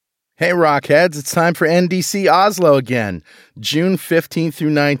Hey, Rockheads, it's time for NDC Oslo again, June 15th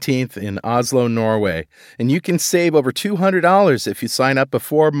through 19th in Oslo, Norway. And you can save over $200 if you sign up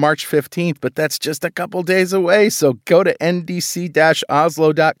before March 15th, but that's just a couple days away, so go to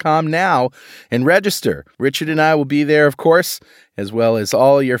ndc-oslo.com now and register. Richard and I will be there, of course, as well as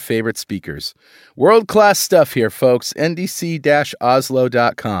all your favorite speakers. World-class stuff here, folks.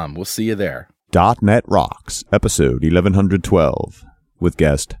 ndc-oslo.com. We'll see you there. .NET Rocks, episode 1112. With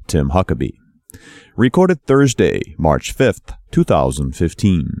guest Tim Huckaby. Recorded Thursday, March 5th,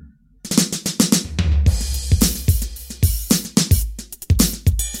 2015.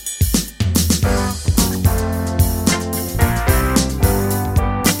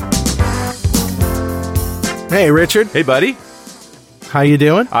 Hey, Richard. Hey, buddy. How you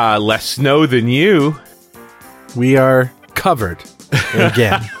doing? Less snow than you. We are covered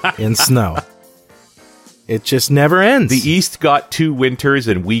again in snow. It just never ends. The East got 2 winters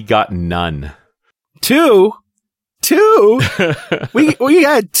and we got none. 2? We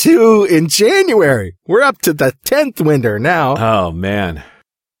had 2 in January. We're up to the 10th winter now. Oh, man.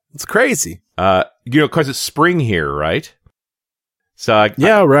 It's crazy. Because it's spring here, right? So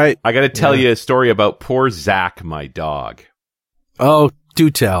right. I got to tell you a story about poor Zach, my dog. Oh, do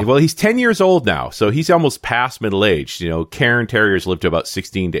tell. Well, he's 10 years old now, so he's almost past middle age. Cairn Terriers live to about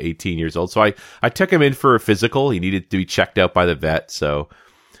 16 to 18 years old. So I took him in for a physical. He needed to be checked out by the vet. So,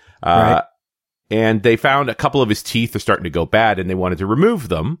 right. And they found a couple of his teeth are starting to go bad and they wanted to remove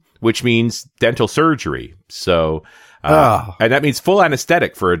them, which means dental surgery. So, and that means full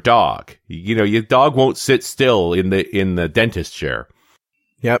anesthetic for a dog. Your dog won't sit still in the dentist chair.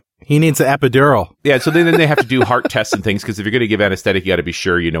 Yep. He needs an epidural. Yeah, so then they have to do heart tests and things, because if you're going to give anesthetic, you got to be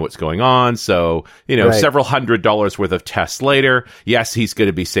sure you know what's going on. So, right. Several $100s worth of tests later, yes, he's going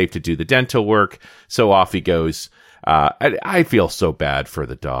to be safe to do the dental work. So off he goes. I feel so bad for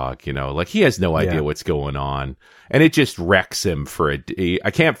the dog, he has no idea what's going on. And it just wrecks him for a day.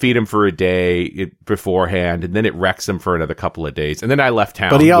 I can't feed him for a day beforehand, and then it wrecks him for another couple of days. And then I left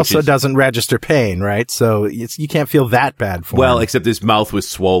town. But he also doesn't register pain, right? So you can't feel that bad for him. Well, except his mouth was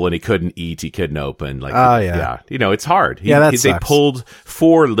swollen. He couldn't eat. He couldn't open. Yeah. It's hard. That sucks. They pulled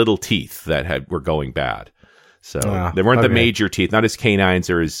 4 little teeth that were going bad. So they weren't the major teeth, not his canines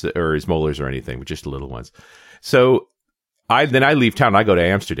or his molars or anything, but just the little ones. So I leave town and I go to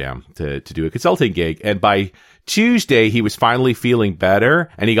Amsterdam to do a consulting gig. And by Tuesday, he was finally feeling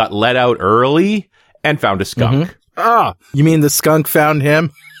better and he got let out early and found a skunk. You mean the skunk found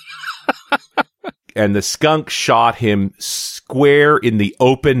him? And the skunk shot him square in the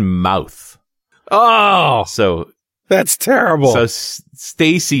open mouth. Oh, so that's terrible. So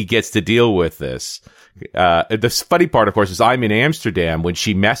Stacy gets to deal with this. The funny part, of course, is I'm in Amsterdam when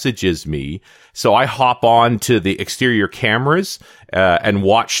she messages me. So I hop on to the exterior cameras and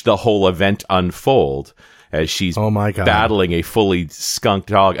watch the whole event unfold as she's battling a fully skunked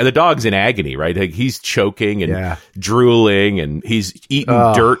dog. And the dog's in agony, right? Like, he's choking and drooling, and he's eating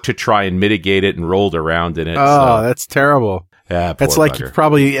dirt to try and mitigate it and rolled around in it. Oh, that's terrible. Yeah, that's like bugger.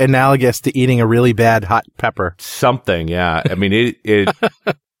 Probably analogous to eating a really bad hot pepper. Something, yeah. I mean,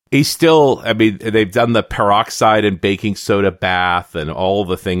 he's still, they've done the peroxide and baking soda bath and all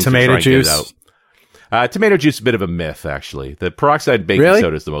the things. Tomato juice. To get it out. Tomato juice is a bit of a myth, actually. The peroxide and baking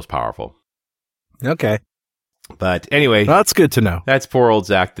soda is the most powerful. Okay. But anyway. Well, that's good to know. That's poor old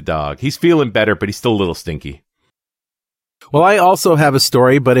Zach the dog. He's feeling better, but he's still a little stinky. Well, I also have a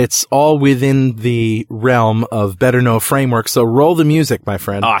story, but it's all within the realm of Better Know Framework, so roll the music, my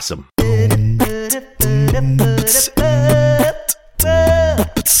friend. Awesome.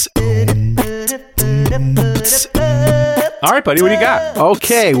 All right, buddy, what do you got?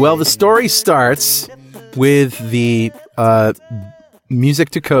 Okay, well, the story starts with the Music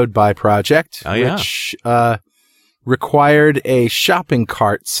to Code By project, which required a shopping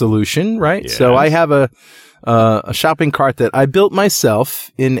cart solution, right? Yes. So I have a shopping cart that I built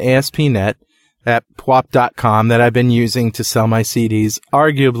myself in ASP.NET at pwop.com that I've been using to sell my CDs,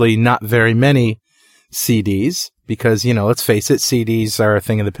 arguably not very many CDs, because, let's face it, CDs are a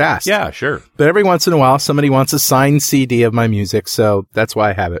thing of the past. Yeah, sure. But every once in a while, somebody wants a signed CD of my music, so that's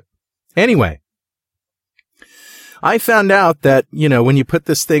why I have it. Anyway, I found out that, when you put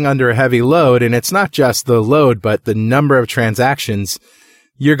this thing under a heavy load, and it's not just the load, but the number of transactions,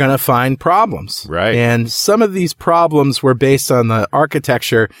 you're going to find problems. Right. And some of these problems were based on the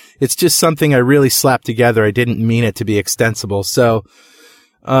architecture. It's just something I really slapped together. I didn't mean it to be extensible. So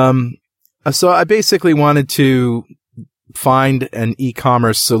I basically wanted to find an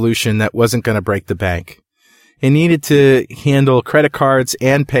e-commerce solution that wasn't going to break the bank. It needed to handle credit cards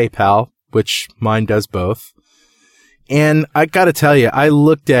and PayPal, which mine does both. And I got to tell you, I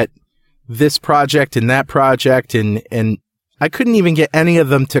looked at this project and that project, and I couldn't even get any of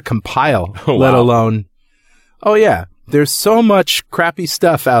them to compile, let alone. Oh, yeah. There's so much crappy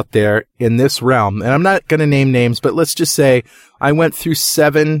stuff out there in this realm, and I'm not going to name names, but let's just say I went through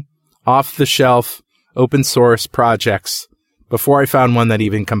 7 off-the-shelf open source projects before I found one that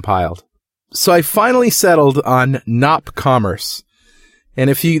even compiled. So I finally settled on NOP Commerce. And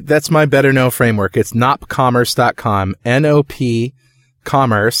that's my better know framework. It's nopcommerce.com, N-O-P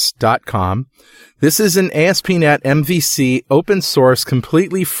commerce.com. This is an ASP.NET MVC open source,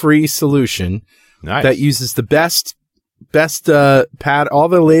 completely free solution that uses the best all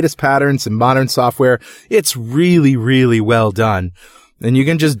the latest patterns and modern software. It's really, really well done. And you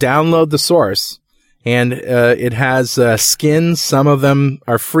can just download the source. And it has skins. Some of them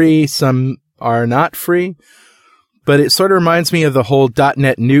are free, some are not free. But it sort of reminds me of the whole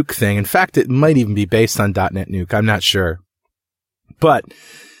 .NET Nuke thing. In fact, it might even be based on .NET Nuke. I'm not sure. But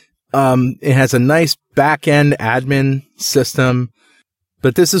it has a nice back-end admin system.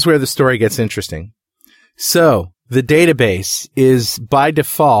 But this is where the story gets interesting. So the database is, by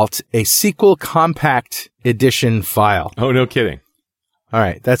default, a SQL Compact Edition file. Oh, no kidding. All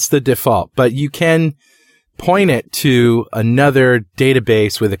right, that's the default. But you can point it to another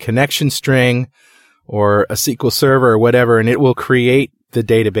database with a connection string or a SQL Server or whatever, and it will create the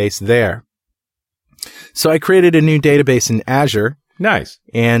database there. So I created a new database in Azure. Nice.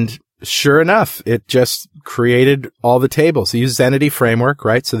 And sure enough, it just created all the tables. It uses Entity Framework,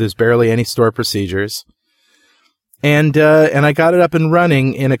 right? So there's barely any store procedures. And I got it up and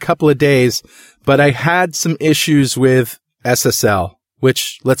running in a couple of days, but I had some issues with SSL.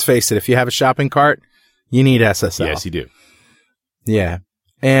 Which, let's face it, if you have a shopping cart, you need SSL. Yes, you do. Yeah.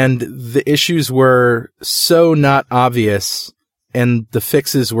 And the issues were so not obvious, and the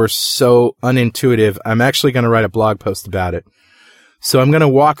fixes were so unintuitive. I'm actually going to write a blog post about it. So I'm going to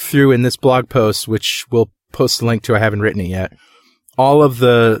walk through in this blog post, which we'll post a link to. I haven't written it yet. All of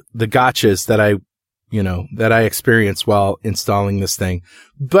the gotchas that I experienced while installing this thing.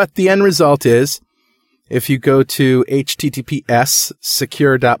 But the end result is, if you go to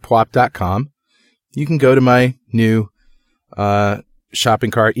https://secure.pwop.com, you can go to my new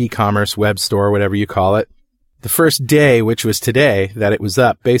shopping cart, e-commerce, web store, whatever you call it. The first day, which was today, that it was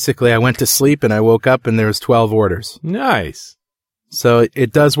up, basically I went to sleep and I woke up and there was 12 orders. Nice. So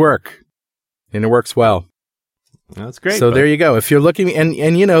it does work, and it works well. That's great. So there you go. If you're looking, and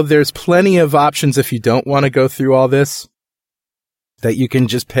there's plenty of options if you don't want to go through all this, that you can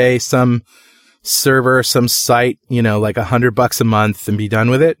just pay some server, some site, like $100 a month and be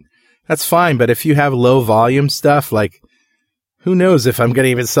done with it. That's fine. But if you have low volume stuff, like who knows if I'm going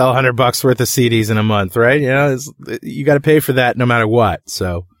to even sell $100 worth of CDs in a month, right? You got to pay for that no matter what.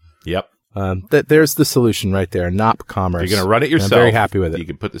 So, yep. There's the solution right there. NOP Commerce. You're going to run it yourself. I'm very happy with it. You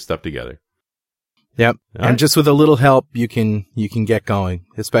can put this stuff together. Yep. All and right. just with a little help, you can get going,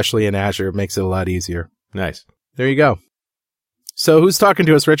 especially in Azure. It makes it a lot easier. Nice. There you go. So who's talking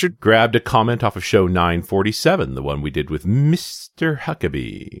to us, Richard? Grabbed a comment off of show 947, the one we did with Mr.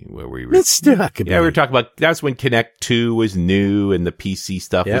 Huckaby, where we were. Mr. Huckaby. Yeah, we were talking about, that's when Kinect 2 was new and the PC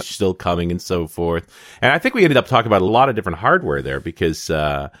stuff was still coming and so forth. And I think we ended up talking about a lot of different hardware there because,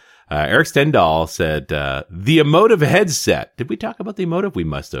 Eric Stendahl said, the emotive headset. Did we talk about the emotive? We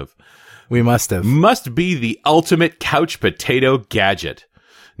must have. We must have. Must be the ultimate couch potato gadget.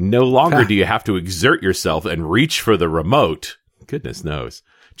 No longer do you have to exert yourself and reach for the remote. Goodness knows.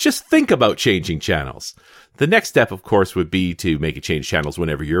 Just think about changing channels. The next step, of course, would be to make it change channels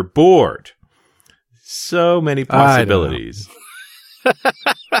whenever you're bored. So many possibilities.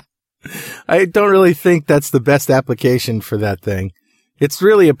 I don't really think that's the best application for that thing. It's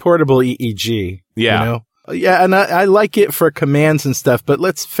really a portable EEG. Yeah. Yeah, and I like it for commands and stuff, but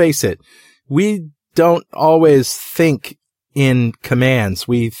let's face it, we don't always think in commands.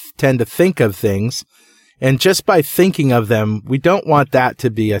 We tend to think of things, and just by thinking of them, we don't want that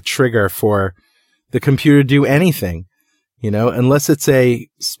to be a trigger for the computer to do anything, unless it's a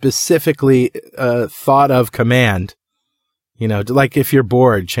specifically thought of command. Like if you're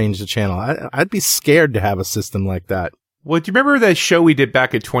bored, change the channel. I'd be scared to have a system like that. Well, do you remember that show we did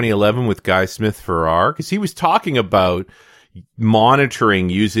back in 2011 with Guy Smith-Farrar? Because he was talking about monitoring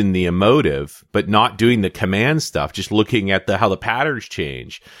using the emotive, but not doing the command stuff, just looking at how the patterns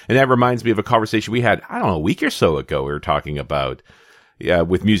change. And that reminds me of a conversation we had, I don't know, a week or so ago. We were talking about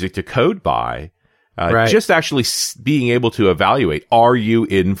with Music to Code By, just actually being able to evaluate, are you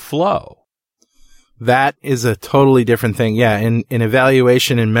in flow? That is a totally different thing. Yeah, in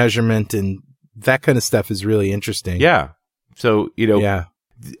evaluation and measurement and that kind of stuff is really interesting. Yeah. So,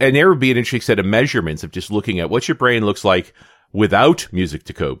 and there would be an interesting set of measurements of just looking at what your brain looks like without music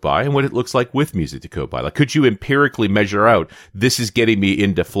to code by and what it looks like with music to code by? Like, could you empirically measure out, this is getting me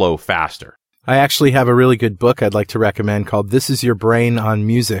into flow faster? I actually have a really good book I'd like to recommend called This Is Your Brain on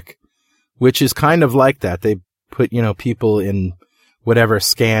Music, which is kind of like that. They put, people in whatever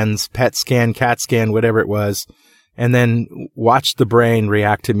scans, PET scan, CAT scan, whatever it was, and then watch the brain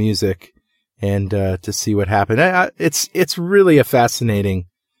react to music and to see what happened. It's really a fascinating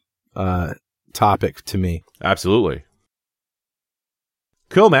topic to me. Absolutely.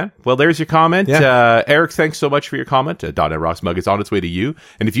 Cool, man. Well, there's your comment. Yeah. Eric, thanks so much for your comment. .NET Rocks mug is on its way to you.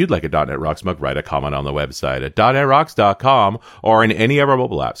 And if you'd like a .NET Rocks mug, write a comment on the website at .NETRocks.com or in any of our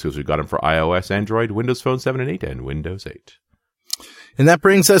mobile apps, because we've got them for iOS, Android, Windows Phone 7 and 8, and Windows 8. And that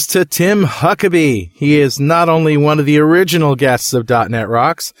brings us to Tim Huckaby. He is not only one of the original guests of .NET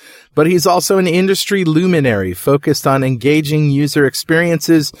Rocks, but he's also an industry luminary focused on engaging user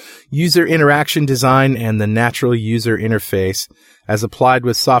experiences, user interaction design, and the natural user interface as applied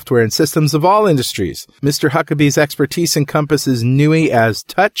with software and systems of all industries. Mr. Huckaby's expertise encompasses NUI as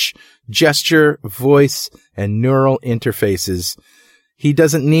touch, gesture, voice, and neural interfaces. He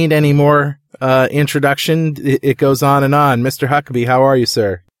doesn't need any more introduction. It goes on and on. Mr. Huckaby, how are you,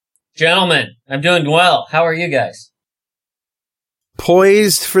 sir? Gentlemen, I'm doing well. How are you guys?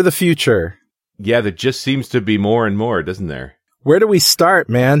 Poised for the future. Yeah, there just seems to be more and more, doesn't there? Where do we start,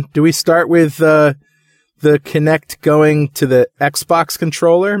 man? Do we start with the Kinect going to the Xbox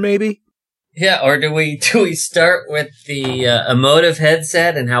controller, maybe? Yeah, or do we start with the emotive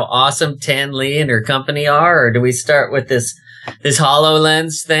headset and how awesome Tan Lee and her company are, or do we start with this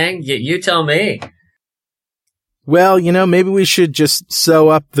HoloLens thing? You tell me. Well, maybe we should just sew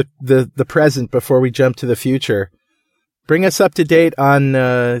up the present before we jump to the future. Bring us up to date on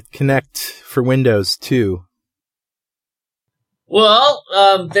Kinect for Windows 2. Well,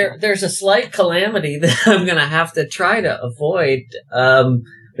 there's a slight calamity that I'm going to have to try to avoid,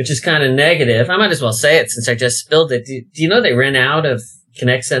 which is kind of negative. I might as well say it since I just spilled it. Do you know they ran out of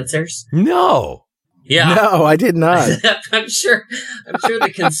Kinect sensors? No. Yeah. No, I did not. I'm sure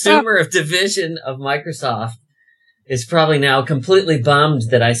the consumer division of Microsoft is probably now completely bummed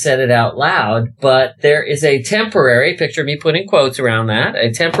that I said it out loud, but there is a temporary, picture me putting quotes around that,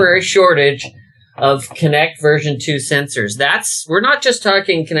 a temporary shortage of Kinect version 2 sensors. We're not just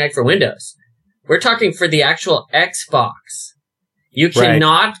talking Kinect for Windows. We're talking for the actual Xbox. You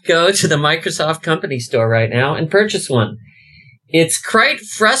cannot go to the Microsoft company store right now and purchase one. It's quite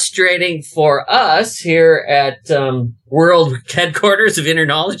frustrating for us here at World Headquarters of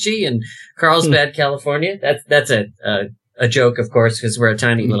Internology in Carlsbad, California. That's a joke, of course, because we're a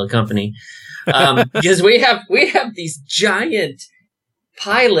tiny little company. Because we have these giant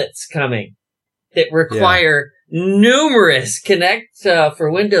pilots coming that require numerous Kinect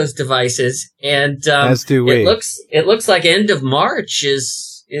for Windows devices, and as do we. It looks like end of March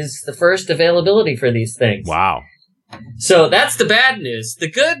is the first availability for these things. Wow. So that's the bad news. The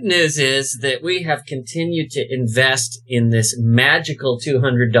good news is that we have continued to invest in this magical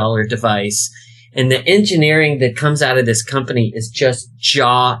 $200 device, and the engineering that comes out of this company is just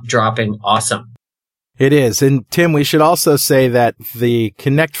jaw-dropping awesome. It is. And Tim, we should also say that the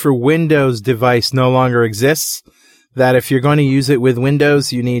Kinect for Windows device no longer exists, that if you're going to use it with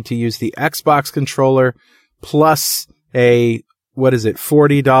Windows, you need to use the Xbox controller plus a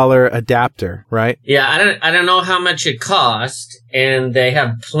 $40 adapter, right? Yeah, I don't know how much it cost, and they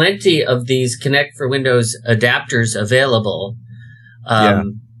have plenty of these Kinect for Windows adapters available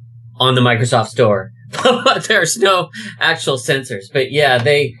on the Microsoft Store. But there's no actual sensors. But yeah,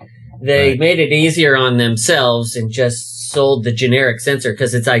 they made it easier on themselves and just sold the generic sensor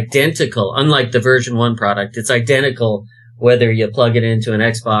because it's identical. Unlike the version 1 product, it's identical whether you plug it into an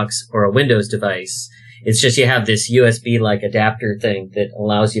Xbox or a Windows device. It's just you have this USB-like adapter thing that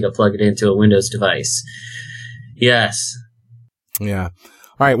allows you to plug it into a Windows device. Yes. Yeah.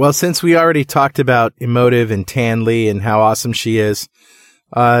 All right. Well, since we already talked about Emotive and Tan Lee and how awesome she is,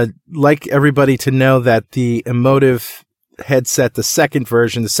 like everybody to know that the Emotive headset, the second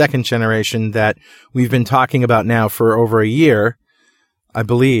version, the second generation that we've been talking about now for over a year, I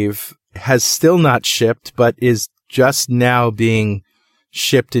believe, has still not shipped, but is just now being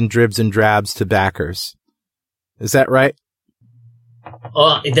shipped in dribs and drabs to backers. Is that right?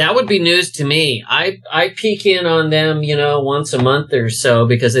 Well, that would be news to me. I peek in on them, once a month or so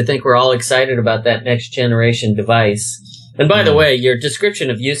because I think we're all excited about that next generation device. And by the way, your description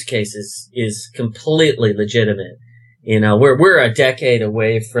of use cases is completely legitimate. We're a decade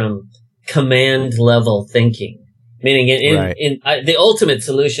away from command level thinking, meaning in the ultimate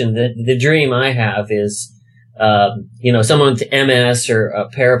solution, the dream I have is someone with MS or a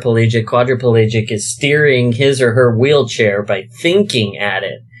paraplegic, quadriplegic is steering his or her wheelchair by thinking at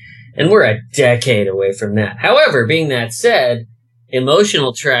it. And we're a decade away from that. However, being that said,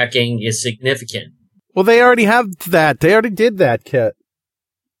 emotional tracking is significant. Well, they already have that. They already did that, Kit.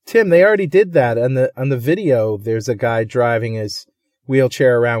 Tim, they already did that. On the video, there's a guy driving his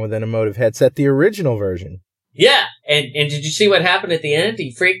wheelchair around with an emotive headset, the original version. Yeah, and did you see what happened at the end?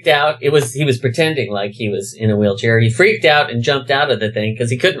 He freaked out. He was pretending like he was in a wheelchair. He freaked out and jumped out of the thing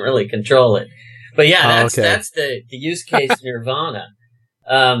because he couldn't really control it. But yeah, that's the use case nirvana.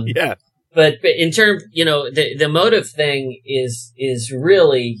 Yeah. But in terms, the emotive thing is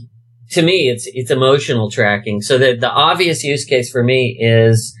really, to me, it's emotional tracking. So the obvious use case for me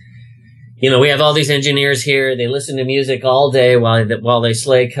is, we have all these engineers here. They listen to music all day while they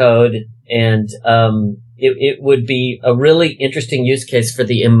slay code. And, it would be a really interesting use case for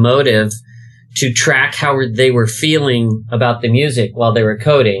the emotive to track how they were feeling about the music while they were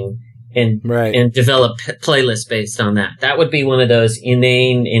coding and develop playlists based on that. That would be one of those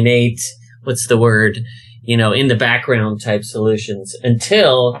innate, what's the word, in the background type solutions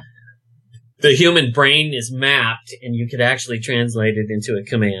until the human brain is mapped and you could actually translate it into a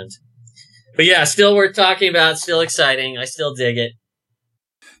command. But yeah, still worth talking about, still exciting. I still dig it.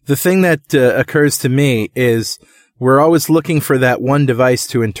 The thing that occurs to me is we're always looking for that one device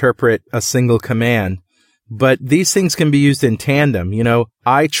to interpret a single command, but these things can be used in tandem,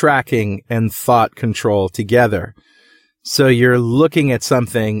 eye tracking and thought control together. So you're looking at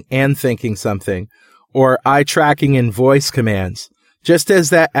something and thinking something, or eye tracking and voice commands, just as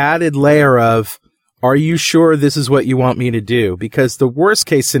that added layer of, are you sure this is what you want me to do? Because the worst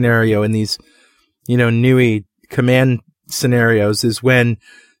case scenario in these, NUI command scenarios is when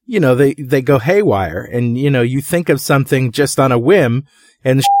they go haywire and, you think of something just on a whim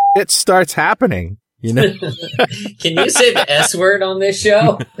and shit starts happening, Can you say the S word on this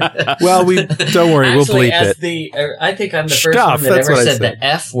show? Well, don't worry, we'll bleep it. I think I'm the first one that ever said the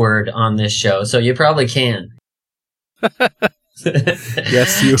F word on this show, so you probably can.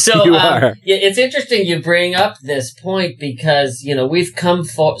 Yes, you are. Yeah, it's interesting you bring up this point because, we've come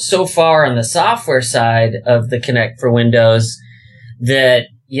so far on the software side of the Kinect for Windows that,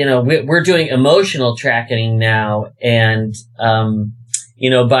 we're doing emotional tracking now. And,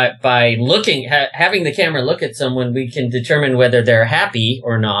 by looking, having the camera look at someone, we can determine whether they're happy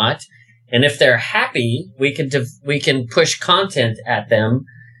or not. And if they're happy, we can push content at them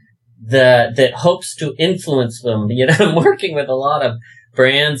that hopes to influence them. I'm working with a lot of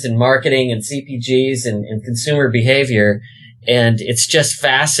brands and marketing and CPGs and consumer behavior. And it's just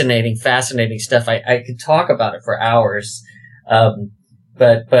fascinating stuff. I could talk about it for hours.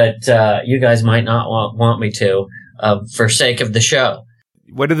 But you guys might not want me to, for sake of the show.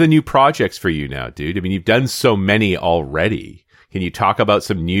 What are the new projects for you now, dude? I mean, you've done so many already. Can you talk about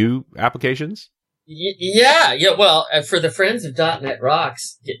some new applications? Yeah. Well, for the friends of .NET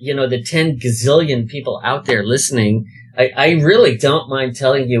Rocks, the 10 gazillion people out there listening, I really don't mind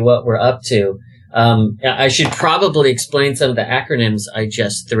telling you what we're up to. I should probably explain some of the acronyms I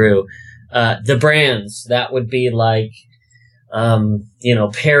just threw. The brands, that would be like,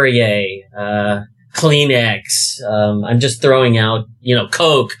 Perrier, Kleenex. I'm just throwing out,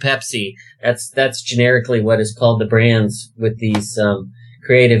 Coke, Pepsi. That's generically what is called the brands with these,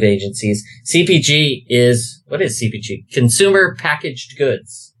 creative agencies. CPG what is CPG? Consumer packaged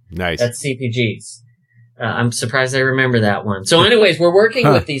goods. Nice. That's CPGs. I'm surprised I remember that one. So anyways, we're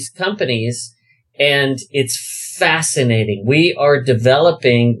working with these companies and it's fascinating. We are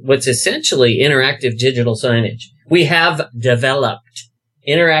developing what's essentially interactive digital signage. We have developed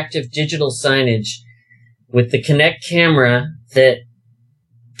interactive digital signage with the Kinect camera that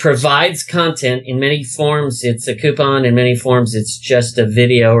provides content. In many forms, it's a coupon. In many forms, it's just a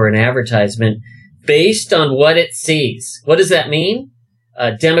video or an advertisement based on what it sees. What does that mean?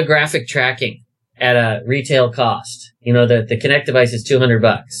 Demographic tracking at a retail cost. The Kinect device is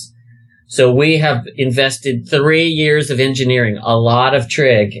 $200. So we have invested 3 years of engineering, a lot of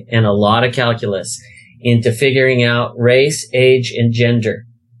trig and a lot of calculus into figuring out race, age, and gender.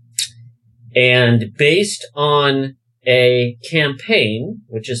 And based on a campaign,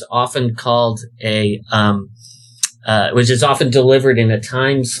 which is often called which is often delivered in a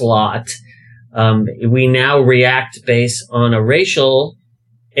time slot, we now react based on a racial,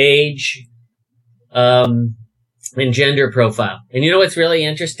 age, and gender profile. And you know what's really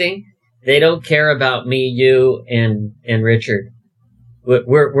interesting? They don't care about me, you, and Richard.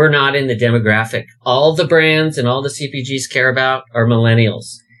 We're not in the demographic. All the brands and all the CPGs care about are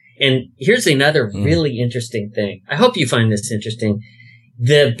millennials. And here's another really interesting thing. I hope you find this interesting.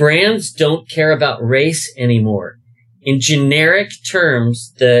 the brands don't care about race anymore. In generic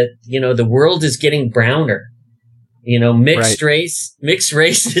terms, the world is getting browner. Mixed race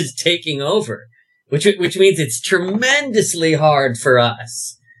is taking over, which means it's tremendously hard for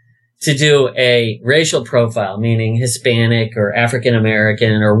us to do a racial profile, meaning Hispanic or African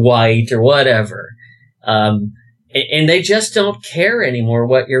American or white or whatever. And they just don't care anymore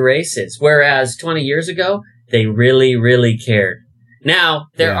what your race is. Whereas 20 years ago, they really, really cared. Now,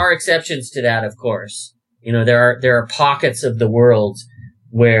 there are exceptions to that, of course. There are pockets of the world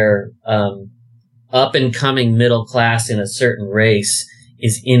where, up and coming middle class in a certain race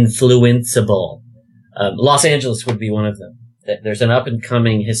is influenceable. Los Angeles would be one of them. There's an up and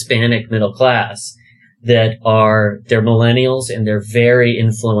coming Hispanic middle class they're millennials and they're very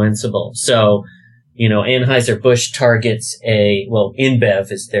influenceable. So, Anheuser-Busch targets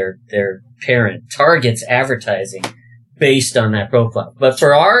InBev is their parent, targets advertising based on that profile. But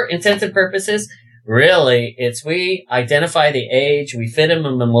for our intents and purposes, really, we identify the age, we fit them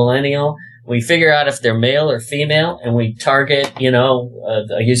in the millennial, we figure out if they're male or female, and we target,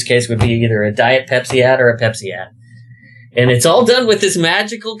 a use case would be either a Diet Pepsi ad or a Pepsi ad. And it's all done with this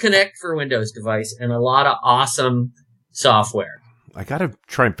magical Kinect for Windows device and a lot of awesome software. I got to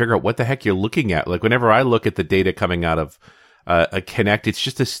try and figure out what the heck you're looking at. Like, whenever I look at the data coming out of a Kinect, it's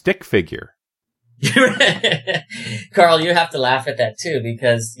just a stick figure. Carl, you have to laugh at that too,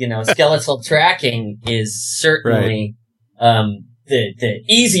 because, skeletal tracking is certainly the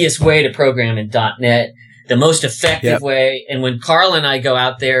easiest way to program in .NET, the most effective way. And when Carl and I go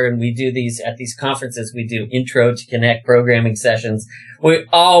out there and we do at these conferences, we do intro to Kinect programming sessions. We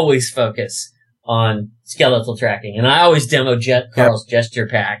always focus on skeletal tracking. And I always demo Carl's gesture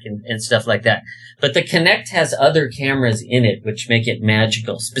pack and stuff like that. But the Kinect has other cameras in it, which make it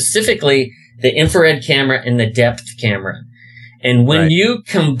magical, specifically the infrared camera and the depth camera. And when you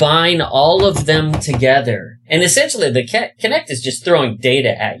combine all of them together, and essentially the Kinect is just throwing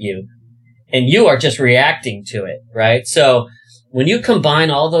data at you, and you are just reacting to it, right? So when you combine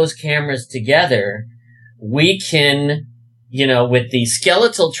all those cameras together, we can, with the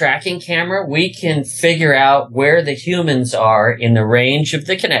skeletal tracking camera, we can figure out where the humans are in the range of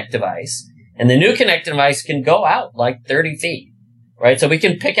the Kinect device. And the new Kinect device can go out like 30 feet, right? So we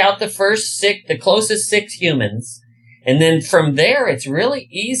can pick out the closest 6 humans. And then from there, it's really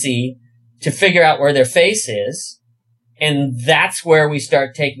easy to figure out where their face is. And that's where we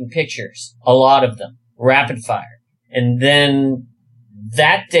start taking pictures, a lot of them, rapid fire. And then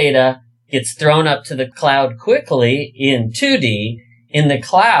that data gets thrown up to the cloud quickly in 2D. In the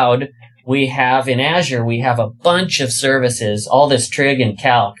cloud, in Azure, we have a bunch of services, all this trig and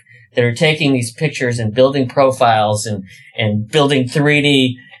calc, that are taking these pictures and building profiles and building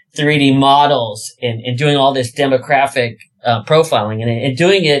 3D models and doing all this demographic profiling and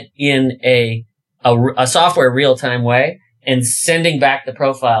doing it in a software real-time way and sending back the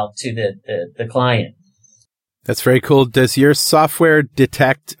profile to the client. That's very cool. Does your software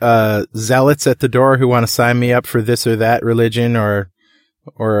detect zealots at the door who want to sign me up for this or that religion or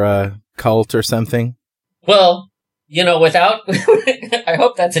a cult or something? Well, without I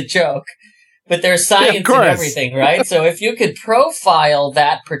hope that's a joke. But there's science in everything, right? So if you could profile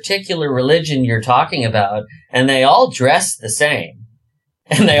that particular religion you're talking about, and they all dress the same,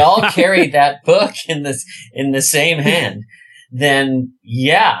 and they all carry that book in the same hand, then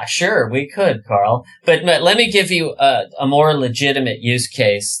yeah, sure, we could, Carl. But let me give you a more legitimate use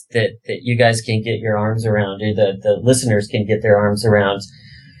case that you guys can get your arms around, or the listeners can get their arms around.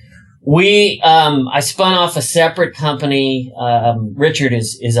 I spun off a separate company. Richard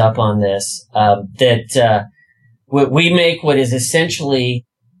is up on this, we make what is essentially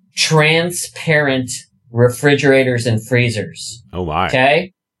transparent refrigerators and freezers. Oh my.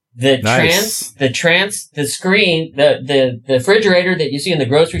 Okay. The refrigerator that you see in the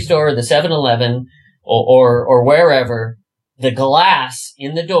grocery store or the 7-Eleven or wherever, the glass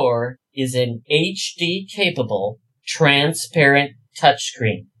in the door is an HD capable transparent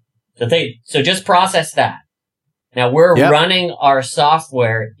touchscreen. So just process that. Now we're running our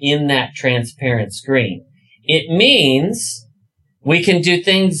software in that transparent screen. It means we can do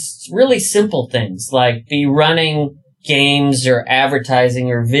things, really simple things, like be running games or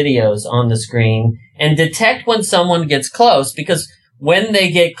advertising or videos on the screen and detect when someone gets close, because when they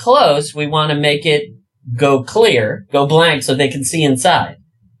get close, we want to make it go blank so they can see inside,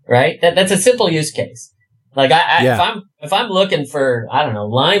 right? That's a simple use case. Like if I'm looking for, I don't know,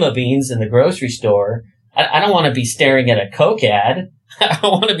 lima beans in the grocery store, I don't want to be staring at a Coke ad. I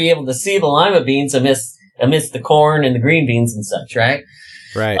want to be able to see the lima beans amidst the corn and the green beans and such, right?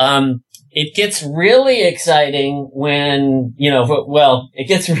 Right. it gets really exciting when, it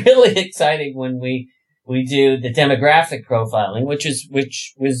gets really exciting when we do the demographic profiling, which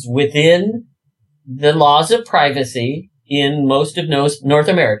was within the laws of privacy in most of North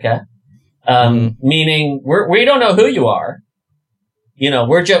America. Meaning we don't know who you are.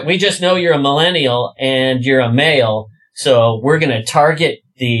 We just know you're a millennial and you're a male. So we're going to target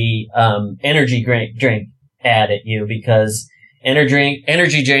the, energy drink ad at you because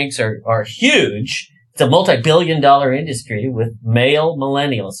energy drinks are huge. It's a multi-billion-dollar industry with male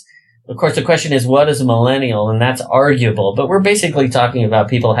millennials. Of course, the question is, what is a millennial? And that's arguable, but we're basically talking about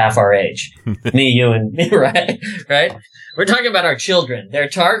people half our age. Me, you, and me, right? Right? We're talking about our children. They're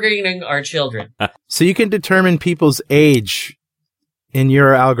targeting our children. So you can determine people's age in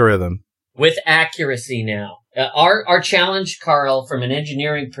your algorithm. With accuracy now. Our challenge, Carl, from an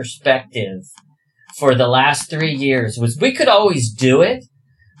engineering perspective for the last 3 years was we could always do it,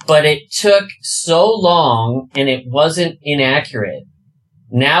 but it took so long and it wasn't inaccurate.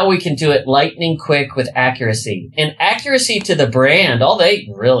 Now we can do it lightning quick with accuracy. And accuracy to the brand, all they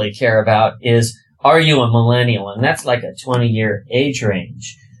really care about is, are you a millennial? And that's like a 20-year age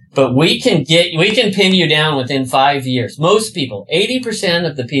range. But we can pin you down within 5 years. Most people, 80%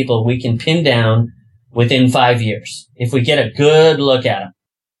 of the people we can pin down within 5 years if we get a good look at them.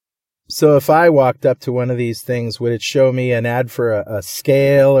 So if I walked up to one of these things, would it show me an ad for a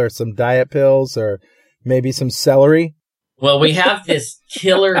scale or some diet pills or maybe some celery? Well, we have this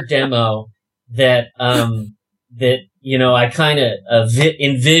killer demo that I kind of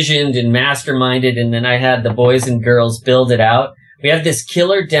envisioned and masterminded, and then I had the boys and girls build it out. We have this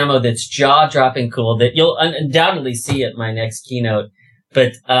killer demo that's jaw-dropping cool that you'll undoubtedly see at my next keynote.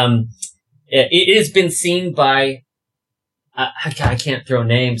 But it has been seen by, I can't throw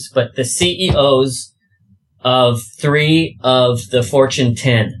names, but the CEOs of 3 of the Fortune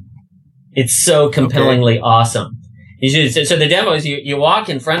 10. It's so compellingly awesome. So the demo is you walk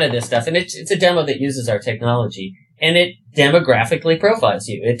in front of this stuff, and it's a demo that uses our technology, and it demographically profiles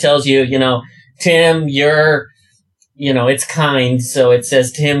you. It tells you, Tim, you're, it's kind. So it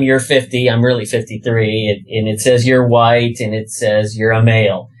says, Tim, you're 50. I'm really 53. And it says you're white, and it says you're a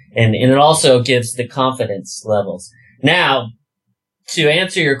male. And it also gives the confidence levels. Now, to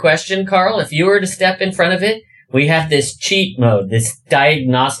answer your question, Carl, if you were to step in front of it, we have this cheat mode, this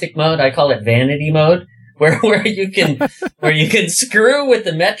diagnostic mode. I call it vanity mode. Where you can screw with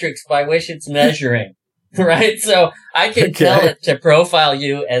the metrics by which it's measuring, right? So I can tell it to profile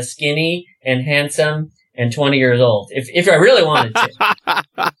you as skinny and handsome and 20 years old, if I really wanted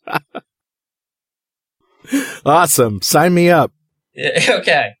to. Awesome. Sign me up.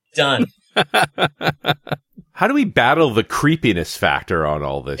 Okay, done. How do we battle the creepiness factor on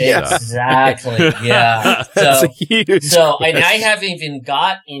all this stuff? Exactly, yeah. That's huge. And I haven't even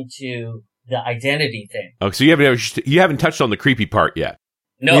got into the identity thing. Oh, so you haven't touched on the creepy part yet.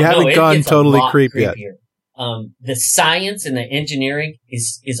 No, you haven't gone totally creepy yet. The science and the engineering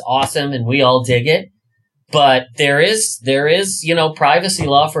is awesome, and we all dig it. But there is privacy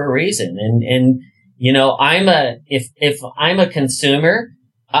law for a reason, and if I'm a consumer,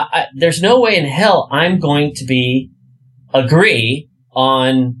 there's no way in hell I'm going to agree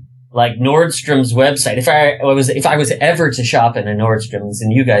on like Nordstrom's website. If I was ever to shop in a Nordstrom's,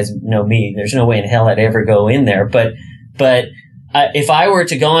 and you guys know me, there's no way in hell I'd ever go in there. But if I were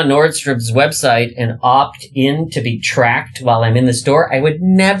to go on Nordstrom's website and opt in to be tracked while I'm in the store, I would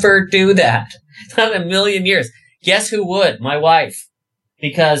never do that. Not in a million years. Guess who would? My wife.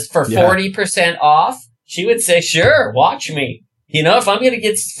 Because for 40% off, she would say, sure, watch me. If I'm going to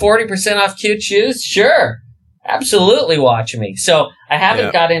get 40% off cute shoes, sure. Absolutely watch me. So I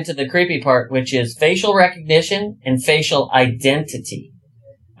haven't got into the creepy part, which is facial recognition and facial identification.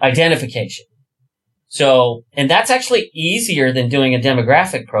 So, and that's actually easier than doing a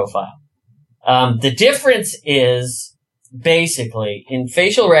demographic profile. The difference is basically in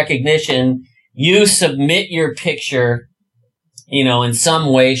facial recognition, you submit your picture, in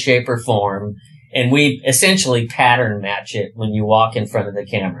some way, shape, or form, and we essentially pattern match it when you walk in front of the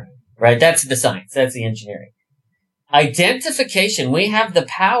camera, right? That's the science. That's the engineering. Identification, we have the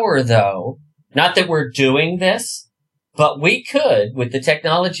power, though, not that we're doing this, but we could, with the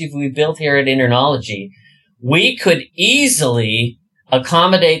technology we built here at Internology, we could easily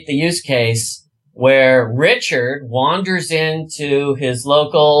accommodate the use case where Richard wanders into his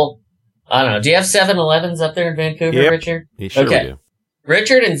local, I don't know, do you have 7-Elevens up there in Vancouver, Richard? You sure do.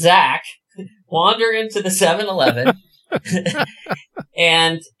 Richard and Zach wander into the 7-Eleven.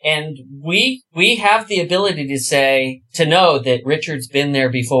 and we have the ability to know that Richard's been there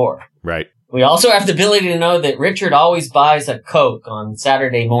before. Right. We also have the ability to know that Richard always buys a Coke on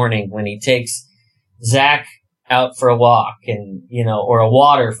Saturday morning when he takes Zach out for a walk, and, or a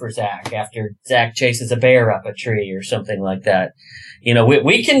water for Zach after Zach chases a bear up a tree or something like that.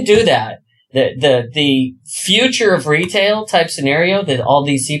 We can do that. The future of retail type scenario that all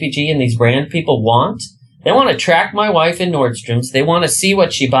these CPG and these brand people want, they want to track my wife in Nordstrom's. They want to see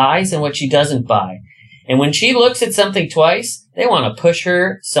what she buys and what she doesn't buy. And when she looks at something twice, they want to push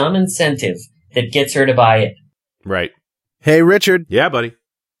her some incentive that gets her to buy it. Right. Hey, Richard. Yeah, buddy.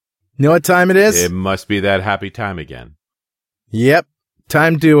 Know what time it is? It must be that happy time again. Yep.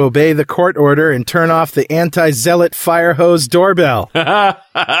 Time to obey the court order and turn off the anti-zealot fire hose doorbell.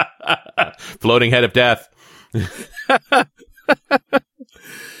 Floating head of death.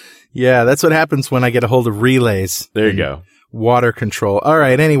 Yeah, that's what happens when I get a hold of relays. There you go. Water control. All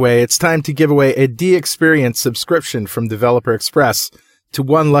right, anyway, it's time to give away a D-Experience subscription from Developer Express to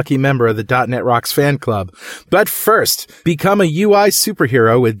one lucky member of the .NET Rocks fan club. But first, become a UI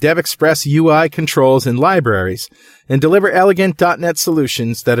superhero with DevExpress UI controls and libraries, and deliver elegant .NET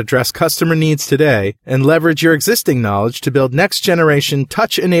solutions that address customer needs today and leverage your existing knowledge to build next-generation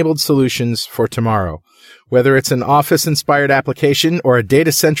touch-enabled solutions for tomorrow. Whether it's an Office-inspired application or a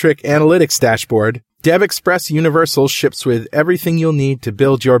data-centric analytics dashboard, DevExpress Universal ships with everything you'll need to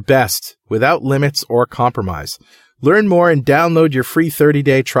build your best without limits or compromise. Learn more and download your free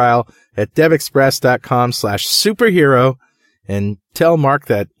 30-day trial at devexpress.com/superhero and tell Mark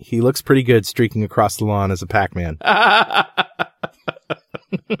that he looks pretty good streaking across the lawn as a Pac-Man. All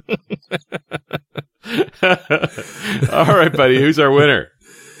right, buddy. Who's our winner?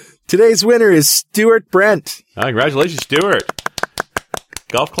 Today's winner is Stuart Brent. Congratulations, Stuart.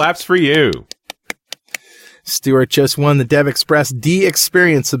 Golf claps for you. Stuart just won the DevExpress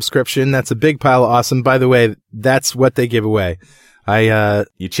D-Experience subscription. That's a big pile of awesome. By the way, that's what they give away. You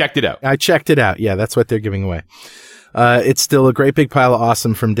checked it out. I checked it out. Yeah, that's what they're giving away. It's still a great big pile of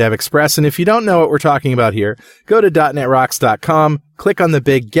awesome from DevExpress. And if you don't know what we're talking about here, go to .NETRocks.com, click on the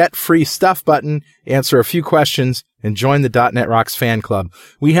big Get Free Stuff button, answer a few questions, and join the .NET Rocks fan club.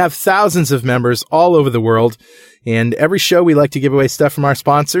 We have thousands of members all over the world. And every show we like to give away stuff from our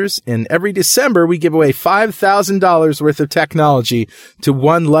sponsors. And every December we give away $5,000 worth of technology to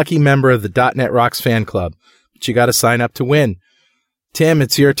one lucky member of the .NET Rocks fan club. But you got to sign up to win. Tim,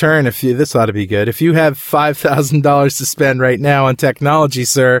 it's your turn. This ought to be good. If you have $5,000 to spend right now on technology,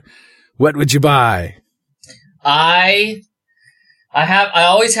 sir, what would you buy? I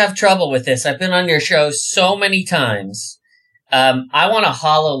always have trouble with this. I've been on your show so many times. I want a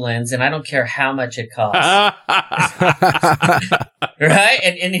HoloLens, and I don't care how much it costs. Right?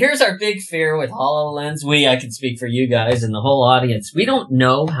 And here's our big fear with HoloLens. I can speak for you guys and the whole audience. We don't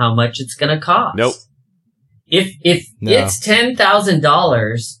know how much it's going to cost. Nope. If it's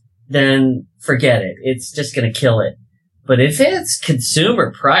 $10,000, then forget it. It's just going to kill it. But if it's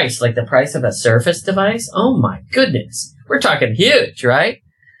consumer price, like the price of a Surface device, oh my goodness. We're talking huge, right?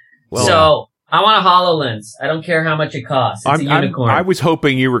 Well, so I want a HoloLens. I don't care how much it costs. It's a unicorn. I was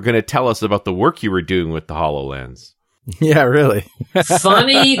hoping you were going to tell us about the work you were doing with the HoloLens. Yeah, really.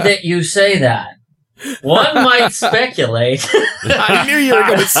 Funny that you say that. One might speculate. I knew you were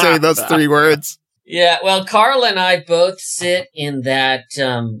going to say those three words. Yeah, well, Carl and I both sit in that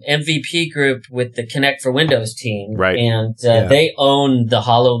MVP group with the Kinect for Windows team. Right. And they own the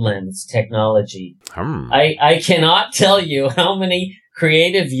HoloLens technology. I cannot tell you how many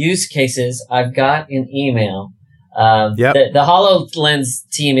creative use cases I've got in email. The HoloLens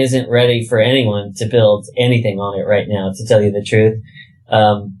team isn't ready for anyone to build anything on it right now, to tell you the truth.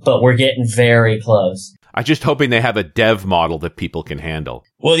 But we're getting very close. I'm just hoping they have a dev model that people can handle.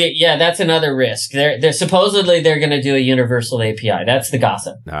 Well, yeah, that's another risk. They're supposedly they're going to do a universal API. That's the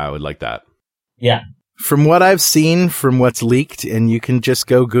gossip. I would like that. Yeah. From what I've seen, from what's leaked, and you can just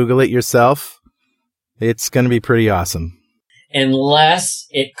go Google it yourself, it's going to be pretty awesome. Unless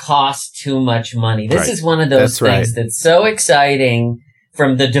it costs too much money. This is one of those things that's so exciting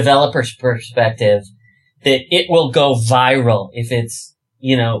from the developer's perspective that it will go viral if it's,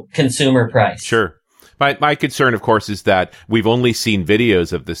 consumer price. Sure. My concern, of course, is that we've only seen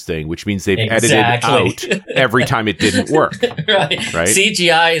videos of this thing, which means they've edited out every time it didn't work. Right.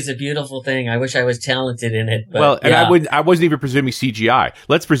 CGI is a beautiful thing. I wish I was talented in it. But, I wasn't even presuming CGI.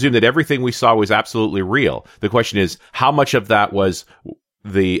 Let's presume that everything we saw was absolutely real. The question is, how much of that was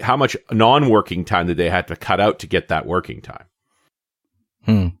how much non-working time that they had to cut out to get that working time?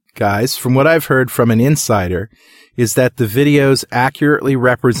 Guys, from what I've heard from an insider, is that the videos accurately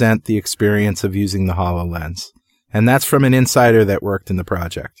represent the experience of using the HoloLens. And that's from an insider that worked in the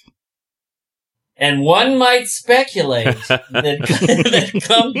project. And one might speculate that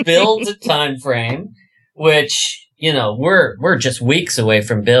come build time frame, which, we're just weeks away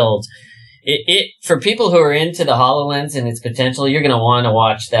from build. It for people who are into the HoloLens and its potential, you're going to want to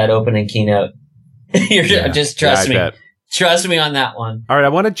watch that opening keynote. Just trust me. Bet. Trust me on that one. All right. I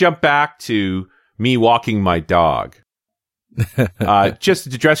want to jump back to me walking my dog. Just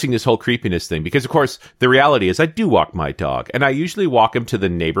addressing this whole creepiness thing, because of course the reality is I do walk my dog, and I usually walk him to the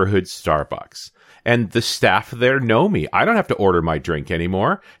neighborhood Starbucks, and the staff there know me. I don't have to order my drink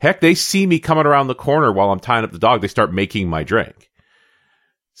anymore. Heck, they see me coming around the corner while I'm tying up the dog. They start making my drink.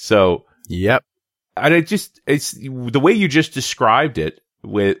 So, yep. And it's the way you just described it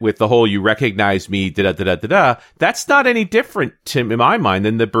with the whole, you recognize me, da-da-da-da-da-da. That's not any different, Tim, in my mind,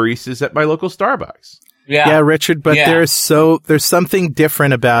 than the baristas at my local Starbucks. Yeah, Richard, but there's something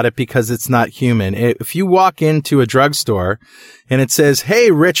different about it because it's not human. If you walk into a drugstore and it says,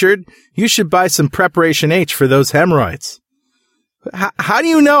 "Hey, Richard, you should buy some Preparation H for those hemorrhoids." How do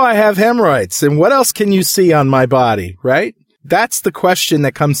you know I have hemorrhoids? And what else can you see on my body, right? That's the question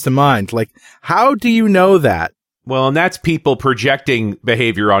that comes to mind. Like, how do you know that? Well, and that's people projecting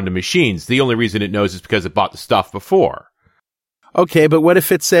behavior onto machines. The only reason it knows is because it bought the stuff before. Okay, but what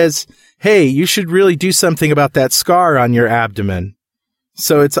if it says, "Hey, you should really do something about that scar on your abdomen"?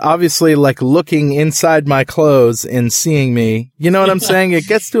 So it's obviously like looking inside my clothes and seeing me. You know what I'm saying? It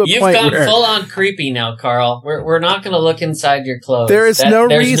gets to a point where... You've gone full on creepy now, Carl. We're not going to look inside your clothes. There's no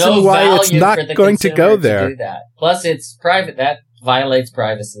reason why it's not going to go there. To do that. Plus, it's private. That violates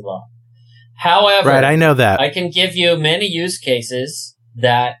privacy law. However, right, I know that. I can give you many use cases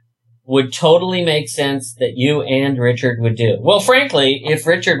that would totally make sense that you and Richard would do. Well, frankly, if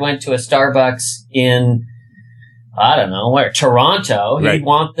Richard went to a Starbucks in, I don't know, Toronto, right, he'd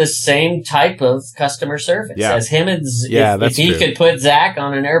want the same type of customer service as him. And if he could put Zach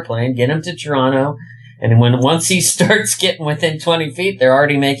on an airplane, get him to Toronto, and once he starts getting within 20 feet, they're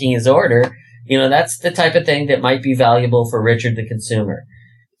already making his order. That's the type of thing that might be valuable for Richard the consumer.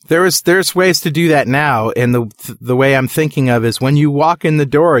 There's ways to do that now, and the way I'm thinking of is when you walk in the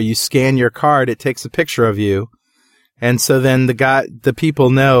door, you scan your card, it takes a picture of you, and so then the people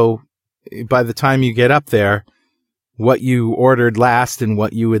know by the time you get up there what you ordered last and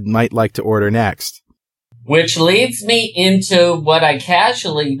what you might like to order next. Which leads me into what I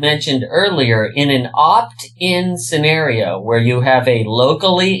casually mentioned earlier. In an opt-in scenario where you have a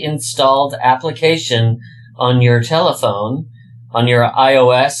locally installed application on your telephone, on your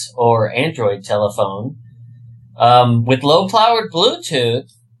iOS or Android telephone, with low-powered Bluetooth,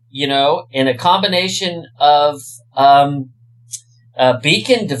 in a combination of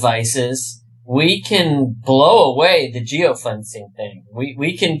beacon devices, we can blow away the geofencing thing.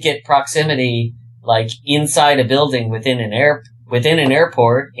 We can get proximity like inside a building within an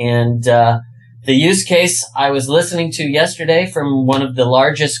airport. And the use case I was listening to yesterday from one of the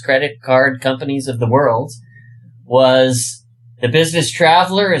largest credit card companies of the world was, the business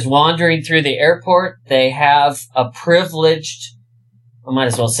traveler is wandering through the airport. They have a privileged, I might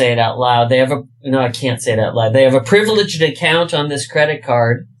as well say it out loud. I can't say it out loud. They have a privileged account on this credit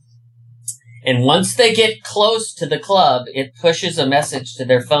card. And once they get close to the club, it pushes a message to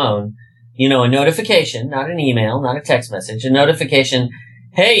their phone, a notification, not an email, not a text message, a notification.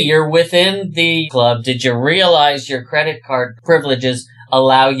 Hey, you're within the club. Did you realize your credit card privileges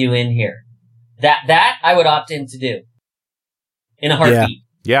allow you in here? That I would opt in to do. In a heartbeat.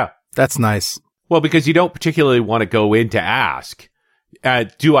 Yeah. That's nice. Well, because you don't particularly want to go in to ask,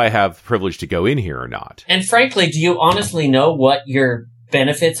 do I have privilege to go in here or not? And frankly, do you honestly know what your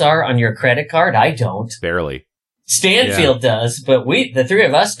benefits are on your credit card? I don't. Barely. Stanfield does, but the three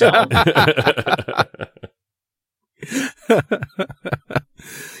of us don't.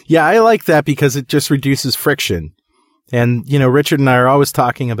 Yeah, I like that because it just reduces friction. And, Richard and I are always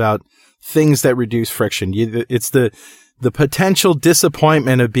talking about things that reduce friction. It's the potential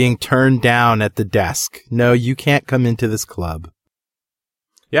disappointment of being turned down at the desk. No, you can't come into this club.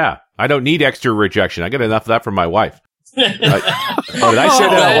 Yeah, I don't need extra rejection. I get enough of that from my wife. Did I say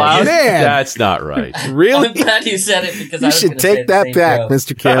that out loud? Man. That's not right. Really? I'm glad you said it because you should take that back,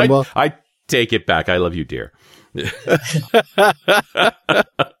 Mr. Campbell. I take it back. I love you, dear.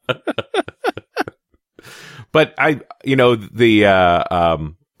 But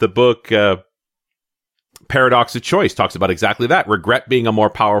the book Paradox of Choice talks about exactly that. Regret being a more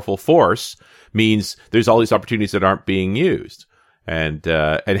powerful force means there's all these opportunities that aren't being used. And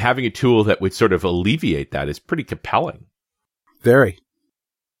having a tool that would sort of alleviate that is pretty compelling. Very.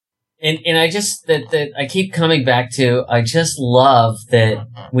 And I just, I keep coming back to, I just love that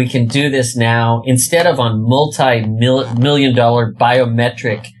we can do this now instead of on multi-million dollar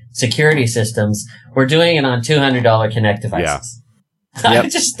biometric security systems, we're doing it on $200 Kinect devices. Yeah. Yep. I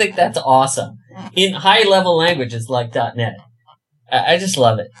just think that's awesome. In high-level languages like .NET. I just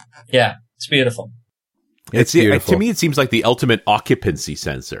love it. Yeah, it's beautiful. It's beautiful. To me, it seems like the ultimate occupancy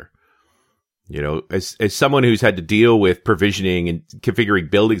sensor. You know, as someone who's had to deal with provisioning and configuring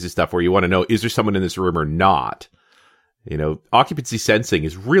buildings and stuff where you want to know, is there someone in this room or not? You know, occupancy sensing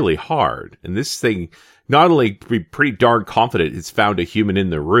is really hard. And this thing, not only be pretty darn confident it's found a human in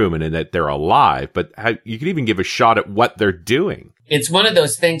the room and in that they're alive, but you can even give a shot at what they're doing. It's one of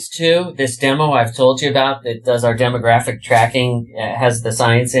those things, too, this demo I've told you about that does our demographic tracking, has the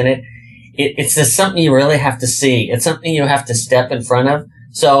science in it. It's just something you really have to see. It's something you have to step in front of.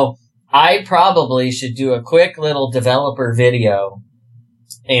 So I probably should do a quick little developer video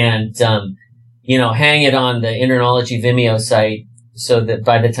and, hang it on the Internology Vimeo site so that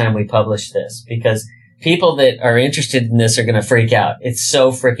by the time we publish this, because people that are interested in this are going to freak out. It's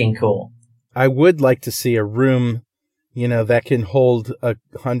so freaking cool. I would like to see a room, that can hold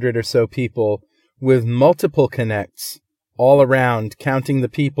 100 or so people with multiple Kinects all around, counting the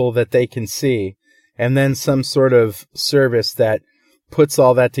people that they can see, and then some sort of service that puts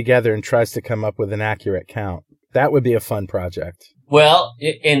all that together and tries to come up with an accurate count. That would be a fun project. Well,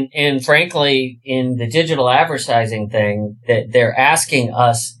 and frankly, in the digital advertising thing, that they're asking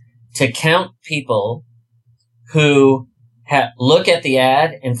us to count people who look at the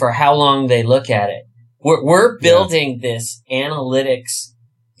ad and for how long they look at it. We're building this analytics,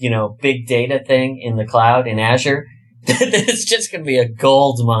 big data thing in the cloud in Azure. It's just going to be a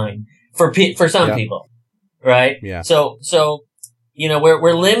gold mine for some people, right? Yeah. So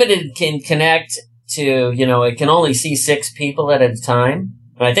we're limited in Kinect to, it can only see 6 people at a time.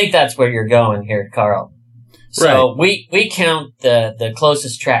 And I think that's where you're going here, Carl. So we count the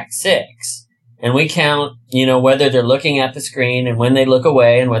closest track 6, and we count, whether they're looking at the screen and when they look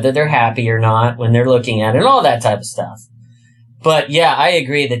away and whether they're happy or not when they're looking at it and all that type of stuff. But yeah, I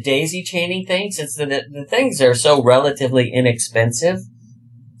agree. The daisy chaining thing, since the things are so relatively inexpensive,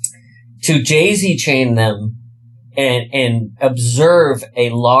 to daisy chain them and observe a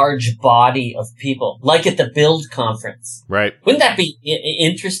large body of people, like at the Build conference. Right. Wouldn't that be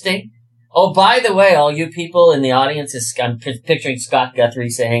interesting? Oh, by the way, all you people in the audience, I'm picturing Scott Guthrie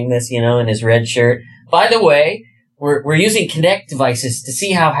saying this, in his red shirt. By the way, we're using Kinect devices to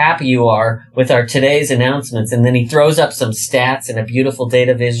see how happy you are with our today's announcements. And then he throws up some stats and a beautiful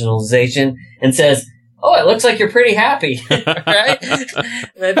data visualization and says, oh, it looks like you're pretty happy, right?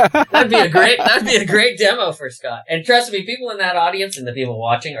 That'd be a great demo for Scott. And trust me, people in that audience and the people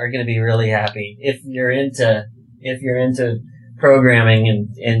watching are going to be really happy if you're into programming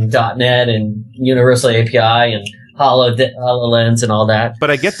and .NET and Universal API and HoloLens and all that.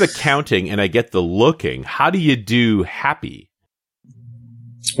 But I get the counting and I get the looking. How do you do happy?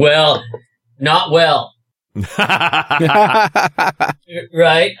 Well, not well.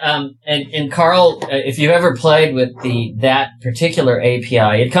 Right. And Carl, if you've ever played with that particular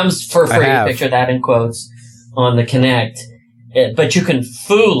API, it comes for free. Picture that in quotes on the Kinect, but you can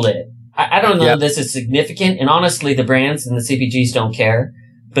fool it. I don't know if this is significant, and honestly, the brands and the CPGs don't care,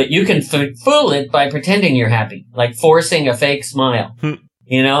 but you can fool it by pretending you're happy, like forcing a fake smile, but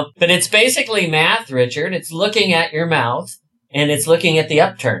it's basically math, Richard. It's looking at your mouth and it's looking at the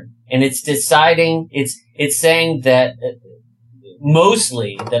upturn. And it's deciding, it's saying that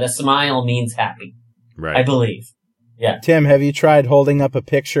mostly that a smile means happy. Right. I believe. Yeah. Tim, have you tried holding up a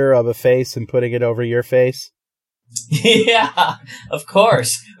picture of a face and putting it over your face? Yeah, of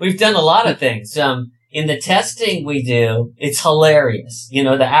course. We've done a lot of things. In the testing we do, it's hilarious.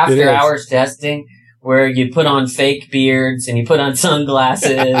 The after hours testing where you put on fake beards and you put on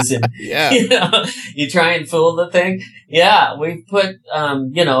sunglasses and, you try and fool the thing. Yeah, we put,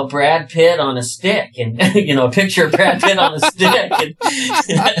 Brad Pitt on a stick and, a picture of Brad Pitt on a stick and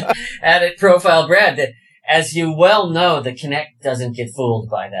added profile Brad. That, as you well know, the Kinect doesn't get fooled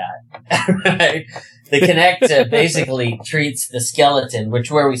by that, right? The Kinect basically treats the skeleton,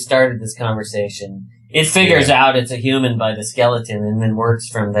 where we started this conversation. It figures out it's a human by the skeleton and then works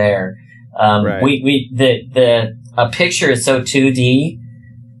from there. A picture is so 2D,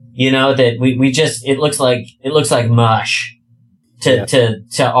 that it looks like mush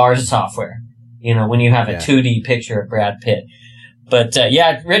to our software, when you have a 2D picture of Brad Pitt. But,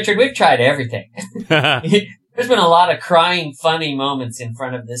 Richard, we've tried everything. There's been a lot of crying, funny moments in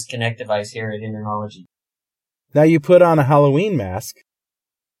front of this Kinect device here at Internology. Now you put on a Halloween mask.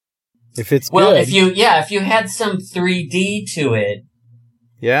 If it's good. If you had some 3D to it,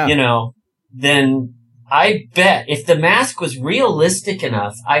 then I bet if the mask was realistic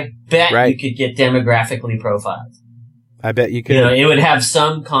enough, I bet you could get demographically profiled. I bet you could. It would have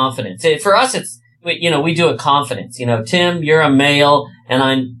some confidence. For us, we do a confidence. Tim, you're a male, and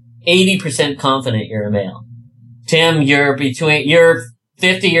I'm 80% confident you're a male. Tim, you're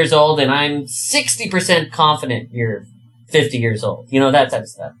 50 years old, and I'm 60% confident you're 50 years old. That type of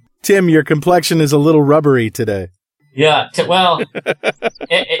stuff. Tim, your complexion is a little rubbery today. Yeah.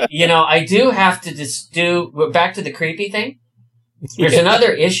 I do have to just back to the creepy thing. There's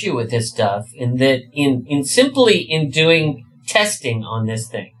another issue with this stuff in that in doing testing on this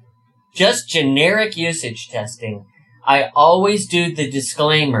thing, just generic usage testing, I always do the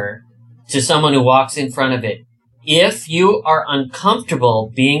disclaimer to someone who walks in front of it. If you are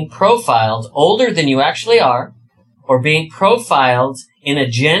uncomfortable being profiled older than you actually are, or being profiled in a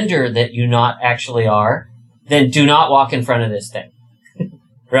gender that you not actually are, then do not walk in front of this thing.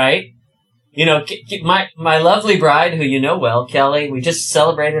 Right? My lovely bride, who you know well, Kelly, we just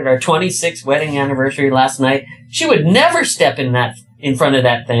celebrated our 26th wedding anniversary last night. She would never step in front of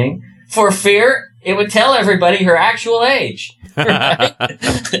that thing for fear it would tell everybody her actual age. Right?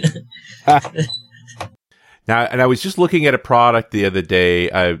 Now, and I was just looking at a product the other day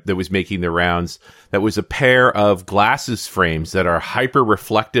that was making the rounds. That was a pair of glasses frames that are hyper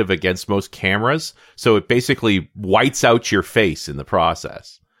reflective against most cameras. So it basically whites out your face in the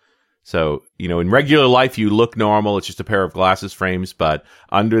process. So, in regular life, you look normal. It's just a pair of glasses frames, but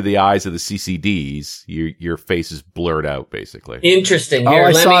under the eyes of the CCDs, your face is blurred out, basically. Interesting. Here,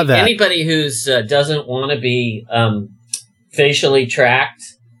 I saw that. Anybody who's doesn't want to be facially tracked,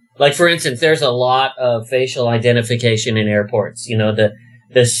 like, for instance, there's a lot of facial identification in airports.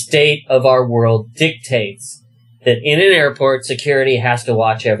 The state of our world dictates that in an airport, security has to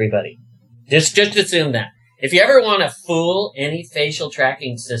watch everybody. Just assume that. If you ever want to fool any facial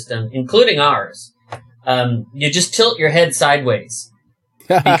tracking system, including ours, you just tilt your head sideways.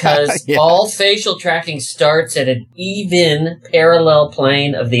 Because Yeah. all facial tracking starts at an even parallel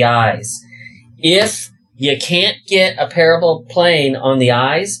plane of the eyes. If you can't get a parallel plane on the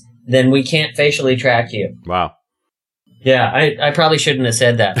eyes, then we can't facially track you. Wow. Yeah, I probably shouldn't have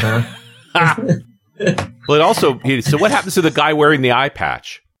said that, huh? Well, it also, so what happens to the guy wearing the eye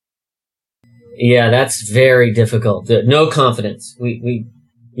patch? Yeah, that's very difficult. No confidence.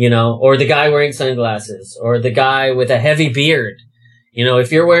 Or the guy wearing sunglasses, or the guy with a heavy beard.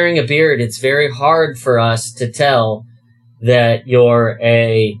 If you're wearing a beard, it's very hard for us to tell that you're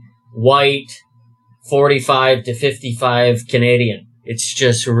a white 45 to 55 Canadian. It's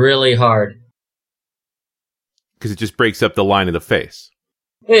just really hard. Because it just breaks up the line of the face.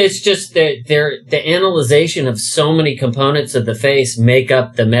 It's just that the analyzation of so many components of the face make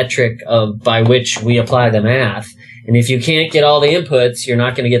up the metric by which we apply the math. And if you can't get all the inputs, you're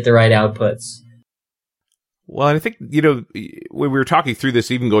not going to get the right outputs. Well, and I think, when we were talking through this,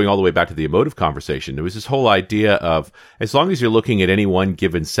 even going all the way back to the emotive conversation, there was this whole idea of, as long as you're looking at any one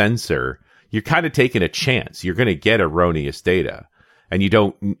given sensor, you're kind of taking a chance. You're going to get erroneous data. And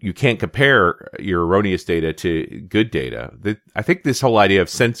you can't compare your erroneous data to good data. I think this whole idea of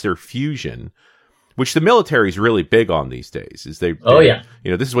sensor fusion, which the military is really big on these days, is this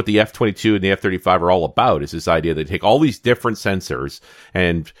is what the F-22 and the F-35 are all about, is this idea they take all these different sensors,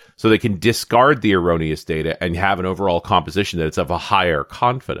 and so they can discard the erroneous data and have an overall composition that's of a higher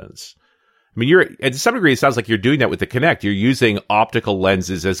confidence. I mean, to some degree, it sounds like you're doing that with the Kinect. You're using optical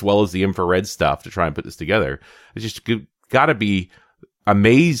lenses as well as the infrared stuff to try and put this together. It's just got to be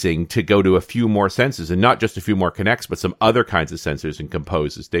amazing to go to a few more sensors, and not just a few more Kinects, but some other kinds of sensors, and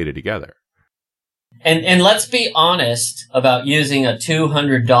compose this data together. And let's be honest about using a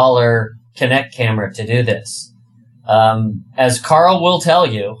 $200 Kinect camera to do this. As Carl will tell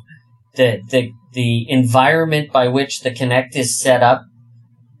you, the environment by which the Kinect is set up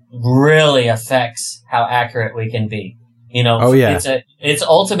really affects how accurate we can be. It's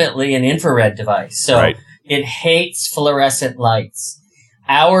ultimately an infrared device, so right. It hates fluorescent lights.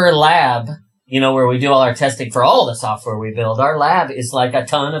 Our lab, where we do all our testing for all the software we build, our lab is like a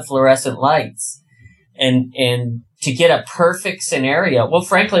ton of fluorescent lights. And to get a perfect scenario, well,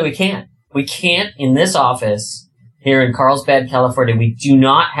 frankly, we can't. We can't in this office here in Carlsbad, California. We do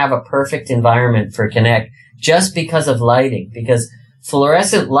not have a perfect environment for Kinect just because of lighting, because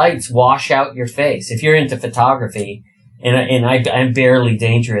fluorescent lights wash out your face. If you're into photography, and I'm barely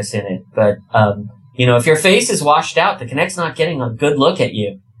dangerous in it, but, if your face is washed out, the Kinect's not getting a good look at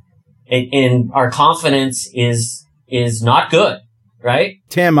you. And our confidence is not good, right?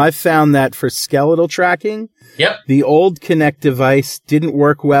 Tim, I've found that for skeletal tracking, yep, the old Kinect device didn't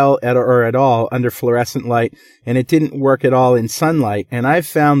work well at all under fluorescent light, and it didn't work at all in sunlight. And I've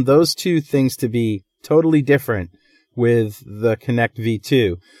found those two things to be totally different with the Kinect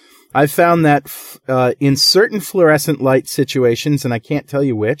V2. I found that in certain fluorescent light situations, and I can't tell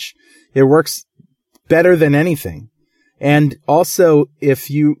you which, it works better than anything. And also, if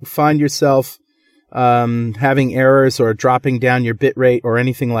you find yourself having errors or dropping down your bit rate or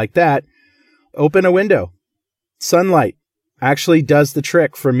anything like that, open a window. Sunlight actually does the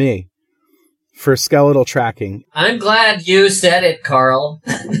trick for me for skeletal tracking. I'm glad you said it, Carl.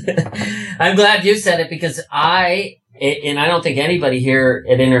 I'm glad you said it because I don't think anybody here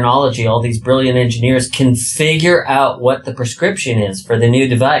at Internology, all these brilliant engineers, can figure out what the prescription is for the new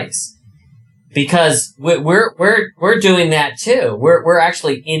device. Because we're doing that too. We're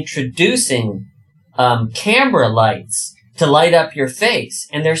actually introducing camera lights to light up your face,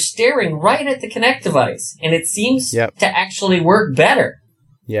 and they're staring right at the Kinect device, and it seems to actually work better.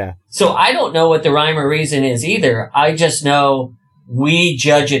 Yeah. So I don't know what the rhyme or reason is either. I just know we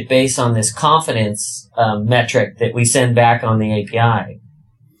judge it based on this confidence metric that we send back on the API.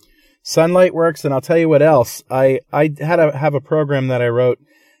 Sunlight works, and I'll tell you what else. I have a program that I wrote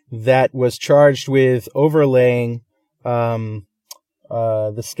that was charged with overlaying the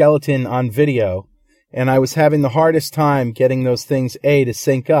skeleton on video, and I was having the hardest time getting those things, A, to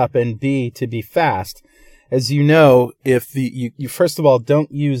sync up, and B, to be fast. As you know, if you first of all don't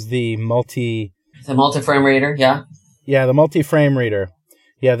use the multi-frame reader, yeah. Yeah, the multi-frame reader.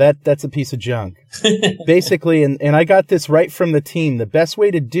 Yeah, that's a piece of junk. Basically, and I got this right from the team. The best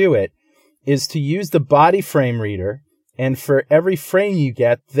way to do it is to use the body frame reader, and for every frame you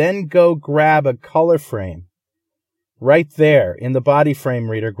get, then go grab a color frame. Right there in the body frame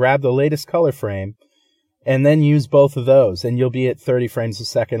reader, grab the latest color frame, and then use both of those, and you'll be at 30 frames a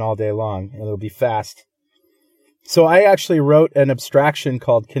second all day long, and it'll be fast. So I actually wrote an abstraction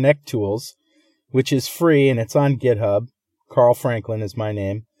called Kinect Tools, which is free, and it's on GitHub. Carl Franklin is my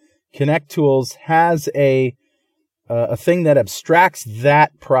name. Kinect Tools has a thing that abstracts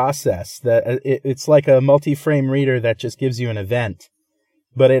that process. That it's like a multi-frame reader that just gives you an event,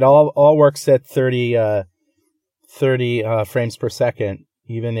 but it all works at 30 frames per second,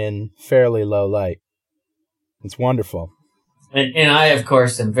 even in fairly low light. It's wonderful. And I, of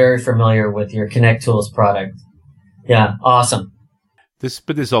course, am very familiar with your Kinect Tools product. Yeah, awesome.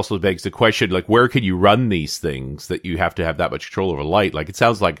 But this also begs the question, like, where can you run these things that you have to have that much control over light? Like, it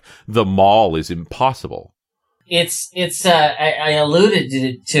sounds like the mall is impossible. I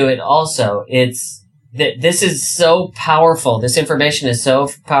alluded to it also. It's that this is so powerful. This information is so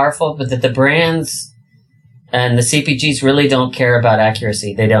powerful, but that the brands and the CPGs really don't care about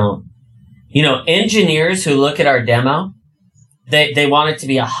accuracy. They don't. You know, engineers who look at our demo, they want it to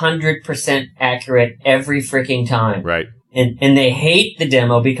be 100% accurate every freaking time. Right. And they hate the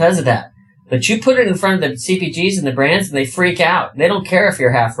demo because of that. But you put it in front of the CPGs and the brands and they freak out. They don't care if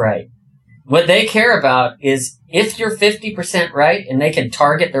you're half right. What they care about is if you're 50% right and they can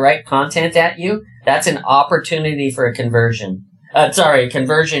target the right content at you, that's an opportunity for a conversion. A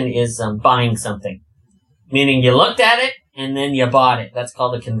conversion is buying something. Meaning you looked at it and then you bought it. That's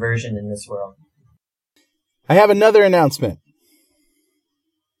called a conversion in this world. I have another announcement.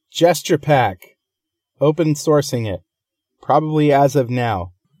 Gesture Pack. Open sourcing it. Probably as of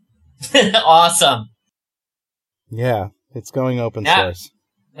now. Awesome. Yeah, it's going open source.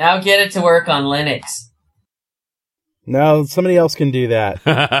 Now get it to work on Linux. No, somebody else can do that.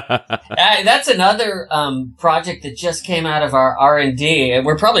 That's another project that just came out of our R&D.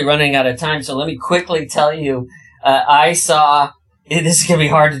 We're probably running out of time, so let me quickly tell you. I saw, this is going to be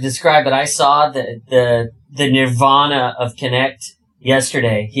hard to describe, but I saw the nirvana of Kinect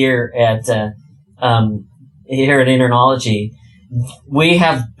yesterday here at Internology. We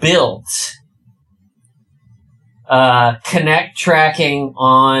have built Kinect tracking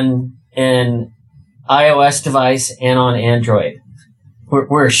on an iOS device and on Android.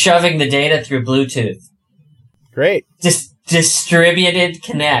 We're shoving the data through Bluetooth. Great. Distributed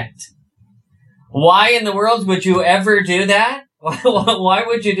Kinect. Why in the world would you ever do that? Why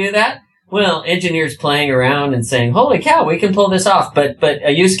would you do that? Well, engineers playing around and saying, holy cow, we can pull this off. But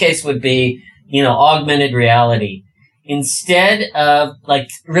a use case would be, augmented reality. Instead of, like,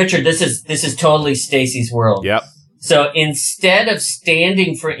 Richard, this is totally Stacy's world. Yep. So instead of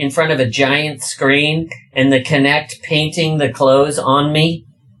standing in front of a giant screen and the Kinect painting the clothes on me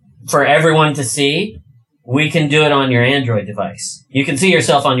for everyone to see, we can do it on your Android device. You can see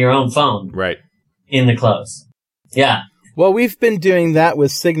yourself on your own phone. Right. In the clothes. Yeah. Well, we've been doing that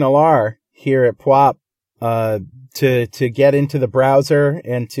with SignalR here at PWOP, to get into the browser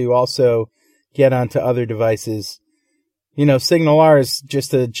and to also get onto other devices. SignalR is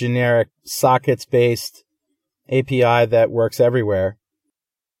just a generic sockets-based API that works everywhere.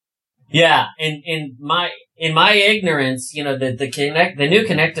 Yeah, and in my ignorance, the Kinect, the new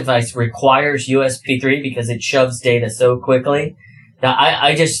Kinect device requires USB 3 because it shoves data so quickly. Now,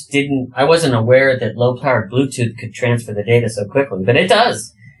 I wasn't aware that low-powered Bluetooth could transfer the data so quickly, but it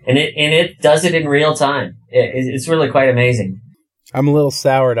does. And it does it in real time. It's really quite amazing. I'm a little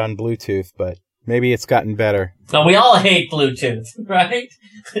soured on Bluetooth, but maybe it's gotten better. No, we all hate Bluetooth, right?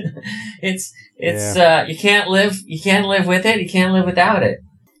 You can't live with it. You can't live without it.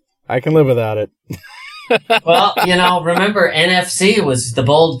 I can live without it. Well, remember NFC was the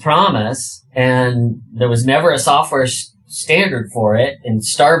bold promise, and there was never a software standard for it, and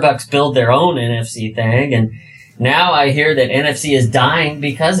Starbucks built their own NFC thing, and now I hear that NFC is dying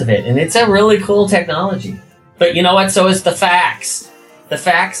because of it, and it's a really cool technology. But you know what? So is the fax. The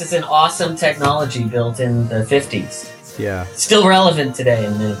fax is an awesome technology built in the 50s. Yeah. Still relevant today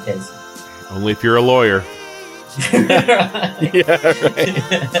in many cases. Only if you're a lawyer. Yeah,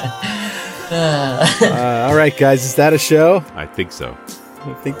 right. All right, guys. Is that a show? I think so.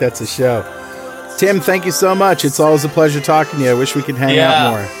 I think that's a show. Tim, thank you so much. It's always a pleasure talking to you. I wish we could hang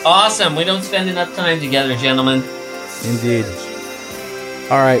out more. Awesome. We don't spend enough time together, gentlemen. Indeed.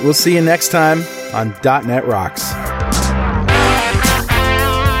 All right. We'll see you next time on .NET Rocks.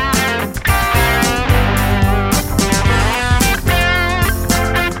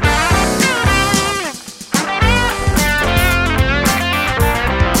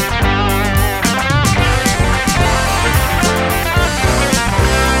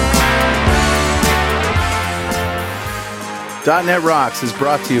 .NET Rocks is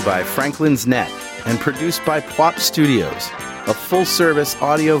brought to you by Franklin's Net and produced by Plop Studios, a full-service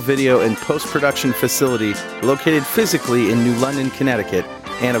audio, video, and post-production facility located physically in New London, Connecticut,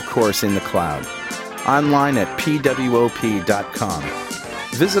 and of course in the cloud. Online at pwop.com.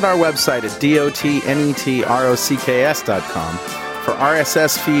 Visit our website at dotnetrocks.com for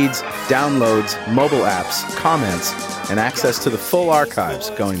RSS feeds, downloads, mobile apps, comments, and access to the full archives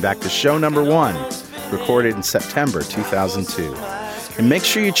going back to show number 1, recorded in September 2002. And make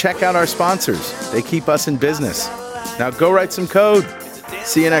sure you check out our sponsors. They keep us in business. Now go write some code.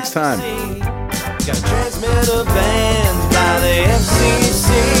 See you next time. Got transmitter banned by the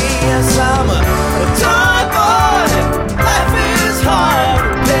FCC.